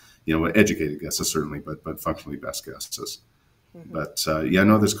guesses, educated guesses certainly, but functionally best guesses. Mm-hmm. But yeah,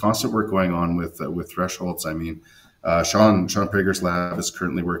 no, there's constant work going on with thresholds. I mean, Sean Prager's lab is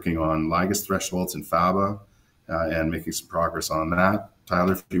currently working on ligas thresholds in faba and making some progress on that.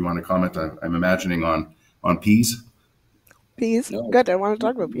 Tyler, if you want to comment, I'm imagining on peas. Peas? No, Good. I want to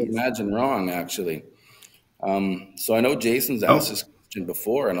talk about peas. imagine wrong, actually. So I know Jason's asked this question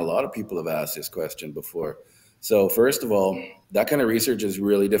before, and a lot of people have asked this question before. So first of all, that kind of research is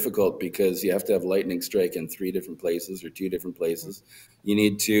really difficult because you have to have lightning strike in 3 different places or 2 different places. You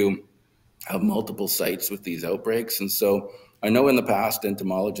need to have multiple sites with these outbreaks. And so I know in the past,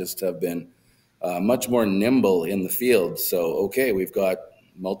 entomologists have been much more nimble in the field. So, okay, we've got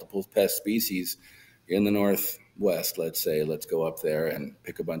multiple pest species in the Northwest, let's say. Let's go up there and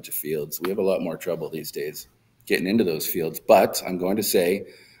pick a bunch of fields. We have a lot more trouble these days getting into those fields. But I'm going to say,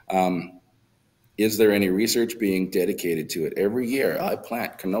 is there any research being dedicated to it? Every year I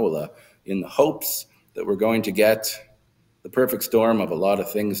plant canola in the hopes that we're going to get the perfect storm of a lot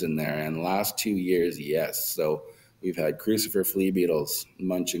of things in there. And the last 2 years, yes. So we've had crucifer flea beetles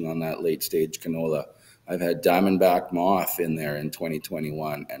munching on that late stage canola. I've had diamondback moth in there in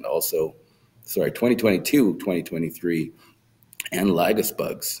 2021 and also, 2022, 2023, and ligas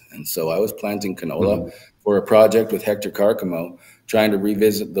bugs. And so I was planting canola for a project with Hector Carcamo, trying to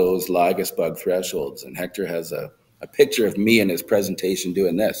revisit those ligas bug thresholds. And Hector has a picture of me in his presentation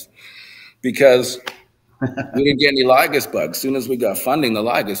doing this because we didn't get any ligas bugs. As soon as we got funding, the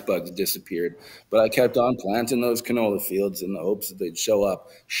ligas bugs disappeared. But I kept on planting those canola fields in the hopes that they'd show up.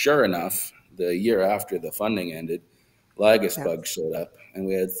 Sure enough, the year after the funding ended, ligas bugs showed up, and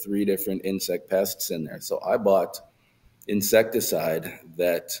we had 3 different insect pests in there. So I bought insecticide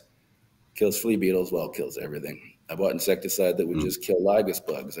that kills flea beetles, well, kills everything. I bought insecticide that would just kill ligas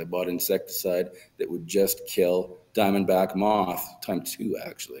bugs. I bought insecticide that would just kill diamondback moth, times 2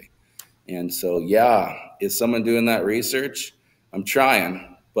 actually. And so, yeah, is someone doing that research? I'm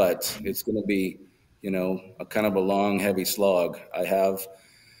trying, but it's going to be, a kind of a long, heavy slog. I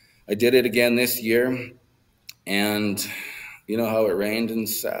did it again this year, and you know how it rained in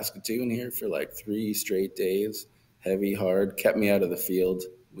Saskatoon here for like 3 straight days, heavy, hard, kept me out of the field.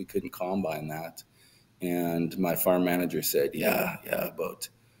 We couldn't combine that. And my farm manager said, yeah, about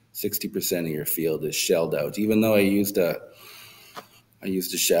 60% of your field is shelled out, even though I used a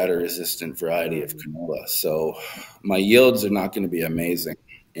shatter-resistant variety of canola. So my yields are not going to be amazing.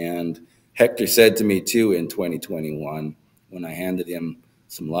 And Hector said to me, too, in 2021, when I handed him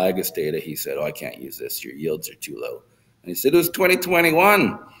some ligas data, he said, I can't use this. Your yields are too low. And he said, it was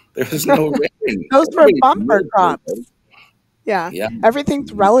 2021. There was no rain. Those were bumper crops. Yeah.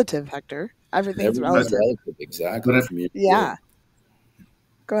 Everything's relative, Hector. Everything's relative. Exactly. Yeah.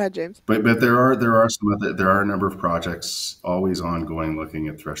 Go ahead, James. But there are a number of projects always ongoing looking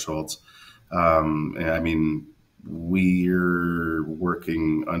at thresholds. I mean, we're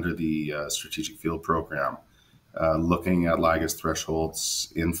working under the strategic field program, looking at ligas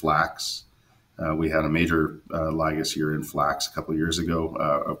thresholds in flax. We had a major lygus year in flax a couple of years ago.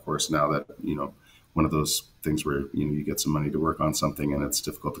 Of course, now that, one of those things where, you get some money to work on something and it's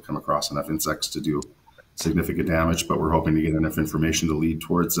difficult to come across enough insects to do significant damage, but we're hoping to get enough information to lead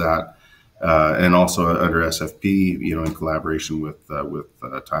towards that. And also under SFP, in collaboration with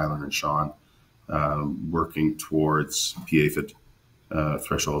Tyler and Sean, working towards P aphid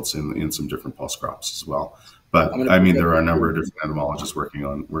thresholds in some different pulse crops as well. But I mean, there are a number of different entomologists working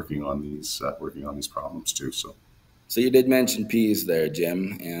on these problems too. So you did mention peas there,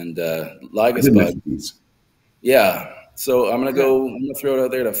 Jim, and lygus bugs. Yeah. So I'm gonna throw it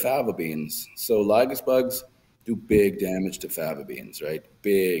out there to fava beans. So lygus bugs do big damage to fava beans, right?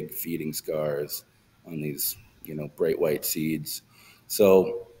 Big feeding scars on these, bright white seeds.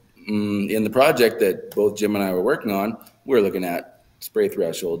 So in the project that both Jim and I were working on, we're looking at spray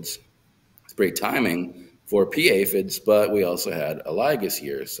thresholds, spray timing for P aphids, but we also had a lygus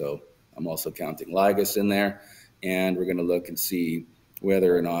year. So I'm also counting lygus in there, and we're going to look and see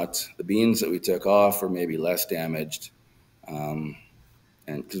whether or not the beans that we took off are maybe less damaged. And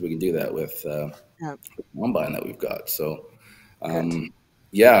because we can do that with the combine that we've got. So,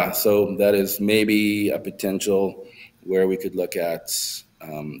 so that is maybe a potential where we could look at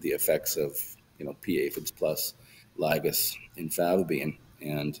the effects of, P aphids plus lygus in fava bean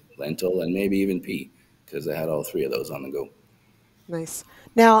and lentil and maybe even pea, because I had all three of those on the go. Nice.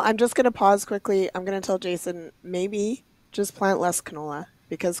 Now, I'm just going to pause quickly. I'm going to tell Jason, maybe just plant less canola,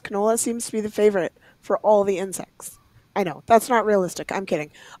 because canola seems to be the favorite for all the insects. I know, that's not realistic. I'm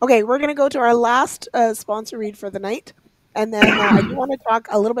kidding. Okay, we're going to go to our last sponsor read for the night, and then I do want to talk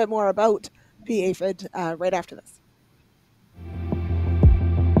a little bit more about P aphid right after this.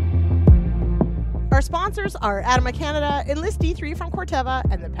 Our sponsors are ADAMA Canada, Enlist D3 from Corteva,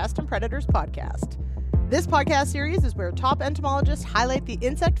 and the Pest and Predators podcast. This podcast series is where top entomologists highlight the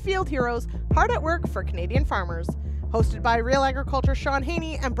insect field heroes hard at work for Canadian farmers. Hosted by Real Agriculture Sean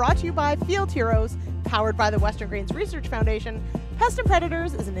Haney and brought to you by Field Heroes, powered by the Western Grains Research Foundation, Pest and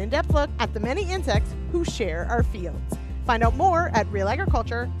Predators is an in-depth look at the many insects who share our fields. Find out more at Real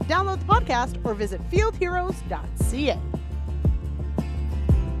Agriculture, download the podcast, or visit fieldheroes.ca.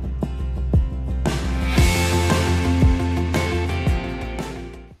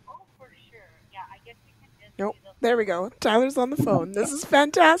 Nope. There we go. Tyler's on the phone. This is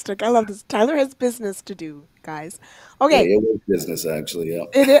fantastic. I love this. Tyler has business to do, guys. Okay. Yeah, it was business, actually.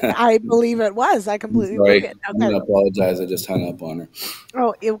 Yeah. I believe it was. I completely believe it. I'm going to apologize. I just hung up on her.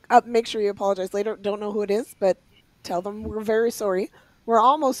 Oh, make sure you apologize later. Don't know who it is, but tell them we're very sorry. We're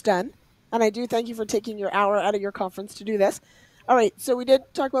almost done. And I do thank you for taking your hour out of your conference to do this. All right. So we did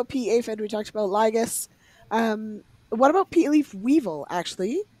talk about P aphid. We talked about lygus. What about pea leaf weevil,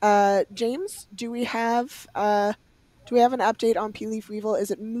 actually? James, do we have an update on pea leaf weevil?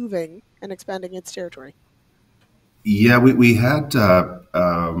 Is it moving and expanding its territory? Yeah, we had,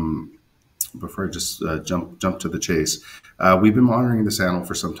 before I just jump to the chase, we've been monitoring this animal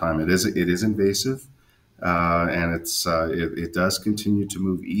for some time. It is invasive, and it does continue to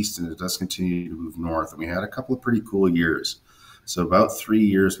move east, and it does continue to move north. And we had a couple of pretty cool years. So about 3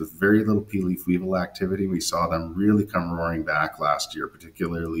 years with very little pea leaf weevil activity. We saw them really come roaring back last year,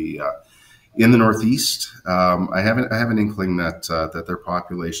 particularly in the Northeast. I have an inkling that their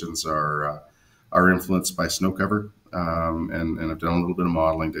populations are influenced by snow cover, and I've done a little bit of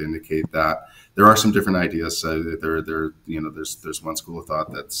modeling to indicate that there are some different ideas. There's one school of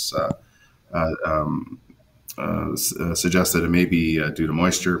thought that's suggests that it may be due to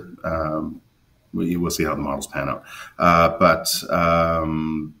moisture. We'll see how the models pan out. But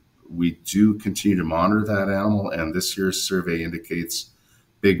we do continue to monitor that animal, and this year's survey indicates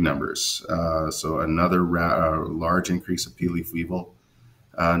big numbers. So another large increase of pea leaf weevil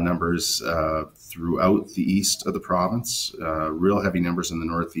numbers throughout the east of the province, real heavy numbers in the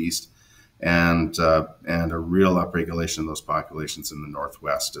Northeast, and a real upregulation of those populations in the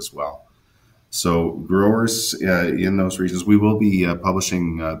Northwest as well. So growers in those regions, we will be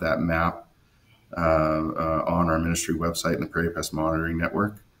publishing that map on our ministry website and the Prairie Pest Monitoring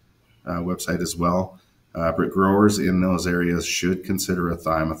Network website as well. But growers in those areas should consider a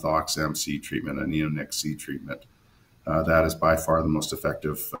thiamethoxam seed treatment, a neonic seed treatment. That is by far the most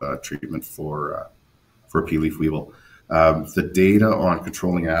effective treatment for pea leaf weevil. The data on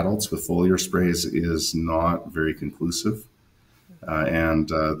controlling adults with foliar sprays is not very conclusive. And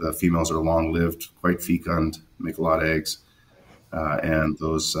the females are long-lived, quite fecund, make a lot of eggs. And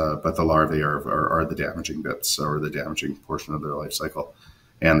those, but the larvae are the damaging bits, or the damaging portion of their life cycle.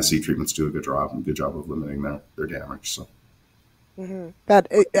 And the seed treatments do a good job of limiting their damage. So, numbers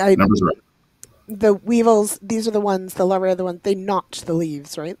are right. The weevils, these are the ones, the larvae are the ones, they notch the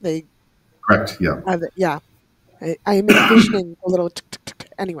leaves, right? They Correct. Yeah. Yeah, I'm envisioning a little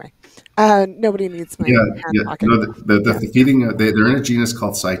anyway. Nobody needs my Yeah, hand yeah. pocket. No, Yeah. the feeding they're in a genus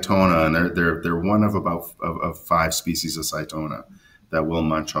called Cytona, and they're one of about of five species of Cytona that will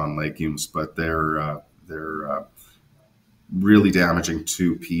munch on legumes, but they're really damaging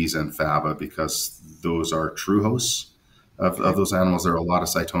to peas and faba because those are true hosts of Okay. those animals. There are a lot of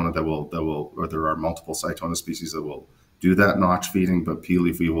Cytona or there are multiple Cytona species that will do that notch feeding, but pea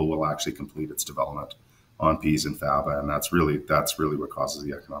leaf weevil will actually complete its development on peas and faba, and that's really what causes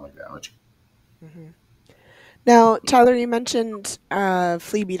the economic damage. Hmm. Now, Tyler, you mentioned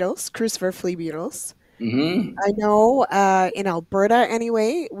flea beetles, crucifer flea beetles. Mm-hmm. I know in Alberta,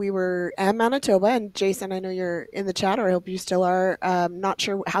 anyway, and Manitoba, and Jason, I know you're in the chat, or I hope you still are. Not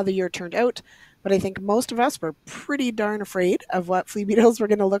sure how the year turned out, but I think most of us were pretty darn afraid of what flea beetles were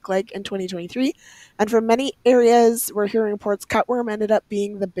going to look like in 2023. And from many areas, we're hearing reports cutworm ended up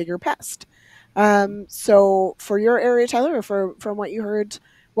being the bigger pest. So for your area, Tyler, or from what you heard,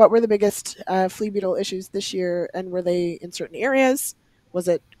 what were the biggest flea beetle issues this year, and were they in certain areas? Was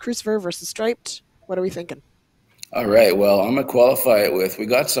it crucifer versus striped? What are we thinking? All right. Well, I'm gonna qualify it with we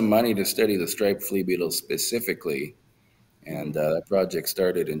got some money to study the striped flea beetle specifically, Hmm. and that project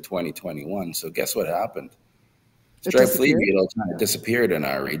started in 2021. So guess what happened? It Striped flea disappeared. beetle kind of disappeared in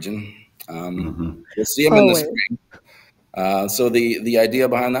our region. Hmm. We'll see them in Oh the wait. spring. So the idea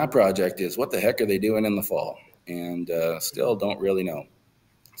behind that project is what the heck are they doing in the fall? And still don't really know.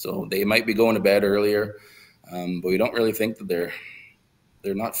 So they might be going to bed earlier, but we don't really think that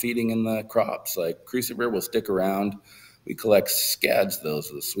they're not feeding in the crops. Like crucifer will stick around. We collect scads,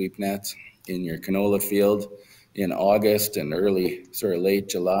 those are the sweep nets, in your canola field in August and early, sort of late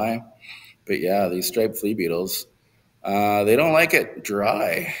July. But yeah, these striped flea beetles, they don't like it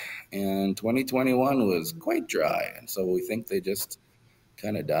dry. And 2021 was quite dry. And so we think they just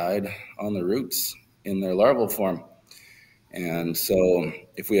kind of died on the roots in their larval form. And so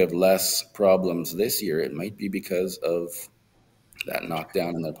if we have less problems this year, it might be because of that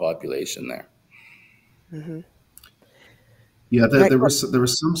knockdown in their population there. Hmm. Yeah, Yeah. there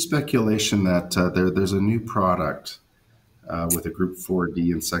was some speculation that there's a new product with a Group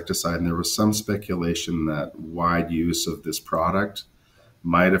 4D insecticide, and there was some speculation that wide use of this product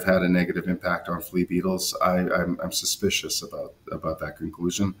might have had a negative impact on flea beetles. I'm suspicious about that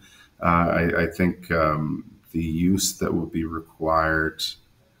conclusion. I think the use that would be required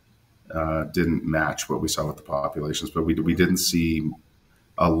didn't match what we saw with the populations, but we didn't see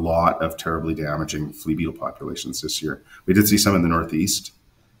a lot of terribly damaging flea beetle populations this year. We did see some in the Northeast,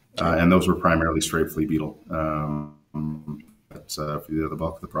 Okay. and those were primarily striped flea beetle. But the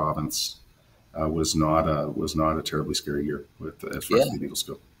bulk of the province was not a terribly scary year with as far Yeah. as flea beetles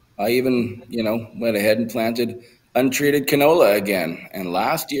go. I even, went ahead and planted untreated canola again. And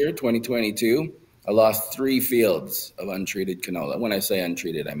last year, 2022, I lost 3 fields of untreated canola. When I say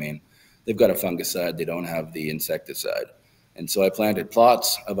untreated, I mean they've got a fungicide, they don't have the insecticide. And so I planted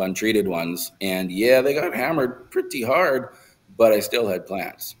plots of untreated ones, and yeah, they got hammered pretty hard, but I still had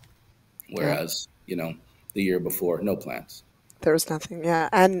plants. Yeah. Whereas, the year before, no plants. There was nothing. Yeah.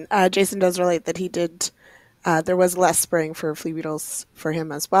 And Jason does relate that he did. There was less spraying for flea beetles for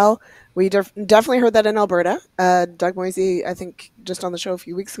him as well. We definitely heard that in Alberta. Doug Moisey, I think, just on the show a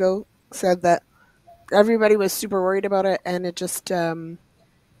few weeks ago, said that everybody was super worried about it, and it just,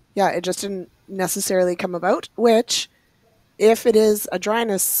 yeah, it just didn't necessarily come about. Which, if it is a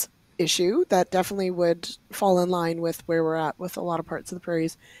dryness issue, that definitely would fall in line with where we're at with a lot of parts of the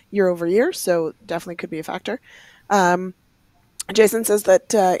prairies year over year. So definitely could be a factor. Um, Jason says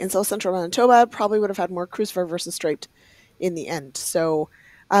that in South Central Manitoba probably would have had more crucifer versus striped in the end. So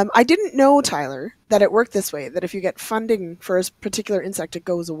I didn't know, Tyler, that it worked this way, that if you get funding for a particular insect, it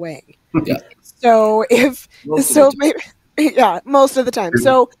goes away. Yeah, So most of the time. maybe, yeah, most of the time.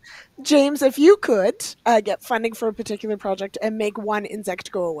 So James, if you could get funding for a particular project and make one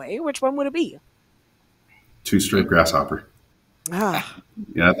insect go away, which one would it be? Two-striped grasshopper. Ah,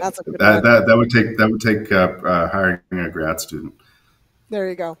 Yeah, that's a good one. that would take hiring a grad student There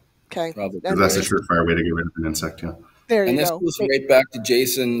you go. Okay. Probably. because And that's a Right. surefire way to get rid of an insect. Yeah. there you And this go. goes right back to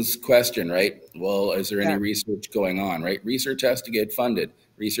Jason's question, right? Well, is there any Yeah. research going on, right? Research has to get funded.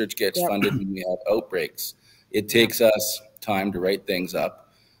 Research gets Yep. funded when we have outbreaks. It Yeah. takes us time to write things up.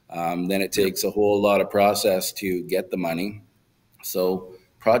 Then it takes a whole lot of process to get the money. So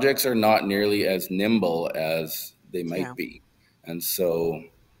projects are not nearly as nimble as they Yeah. might be. And so,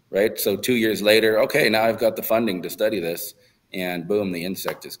 right? So 2 years later, okay, now I've got the funding to study this, and boom, the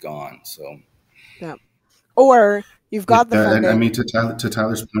insect is gone. So, Yeah. Or you've Yeah, got the and I funding. mean to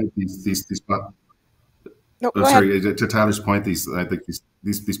Tyler's point, these No, Oh, go ahead. sorry. To Tyler's point, I think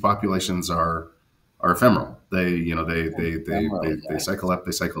these populations are ephemeral. Ephemeral, They yeah. cycle up,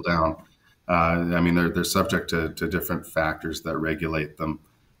 they cycle down. I mean, they're subject to different factors that regulate them.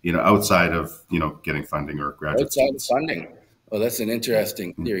 Outside of getting funding or graduate Outside of students. funding. Oh, that's an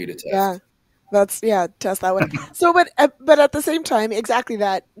interesting theory to Yeah. test. Test that one. So, but at the same time, exactly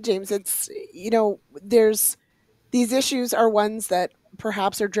that, James. It's there's these issues are ones that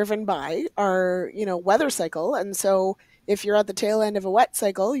perhaps are driven by our weather cycle, and so if you're at the tail end of a wet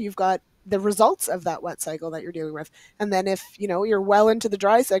cycle, you've got the results of that wet cycle that you're dealing with, and then if you're well into the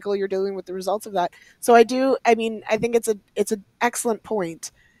dry cycle, you're dealing with the results of that. So I think it's an excellent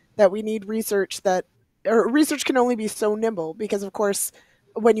point that we need research that or research can only be so nimble because of course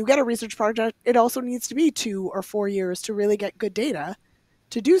when you get a research project it also needs to be 2 or 4 years to really get good data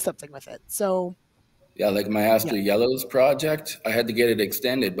to do something with it. So Yeah, like my yeah, Aster Yellows project, I had to get it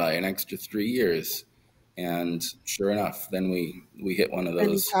extended by an extra 3 years. And sure enough, then we hit one of and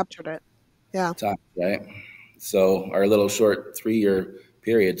you those captured it. Yeah. times, right? So our little short 3 year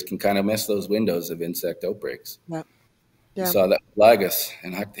periods can kind of miss those windows of insect outbreaks. Yeah. We Yeah. saw that with Lagus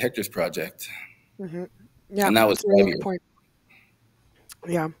and Hector's project, Hmm. Yeah. and that was It's a really 5 good years. point.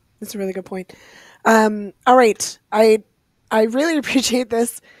 Yeah. It's a really good point. All right. I really appreciate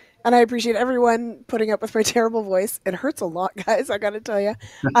this. And I appreciate everyone putting up with my terrible voice. It hurts a lot, guys. I got to tell you.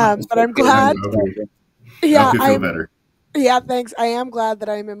 It's But I'm okay. I glad. hope Yeah, you feel better. yeah, thanks. I am glad that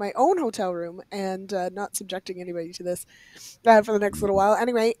I'm in my own hotel room and not subjecting anybody to this for the next little while.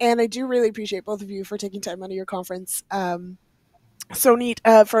 Anyway, and I do really appreciate both of you for taking time out of your conference. So neat.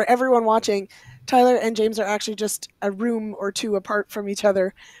 For everyone watching, Tyler and James are actually just a room or two apart from each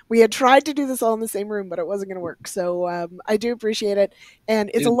other. We had tried to do this all in the same room, but it wasn't going to work. So I do appreciate it. And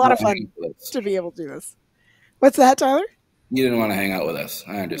You it's a didn't lot want of to hang fun out with us. to be able to do this. What's that, Tyler? You didn't want to hang out with us.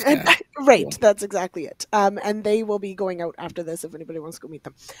 I And, understand. right, that's exactly it. And they will be going out after this if anybody wants to go meet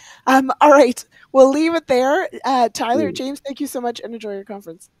them. All right, we'll leave it there. Tyler, James, thank you so much and enjoy your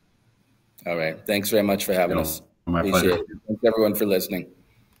conference. All right. Thanks very much for having us. My Appreciate pleasure. it. Thanks everyone for listening.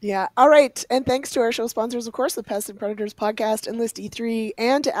 Yeah. All right. And thanks to our show sponsors, of course, the Pest and Predators podcast, Enlist E3,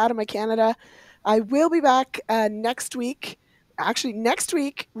 and to ADAMA Canada. I will be back next week. Actually, next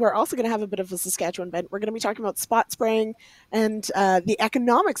week, we're also going to have a bit of a Saskatchewan event. We're going to be talking about spot spraying and the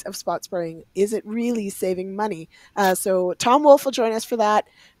economics of spot spraying. Is it really saving money? So Tom Wolf will join us for that.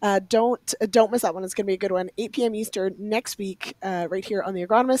 Don't miss that one. It's going to be a good one. 8 p.m. Eastern next week, right here on the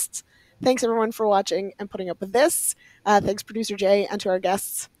Agronomists. Thanks, everyone, for watching and putting up with this. Thanks, Producer Jay, and to our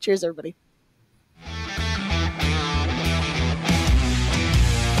guests. Cheers, everybody.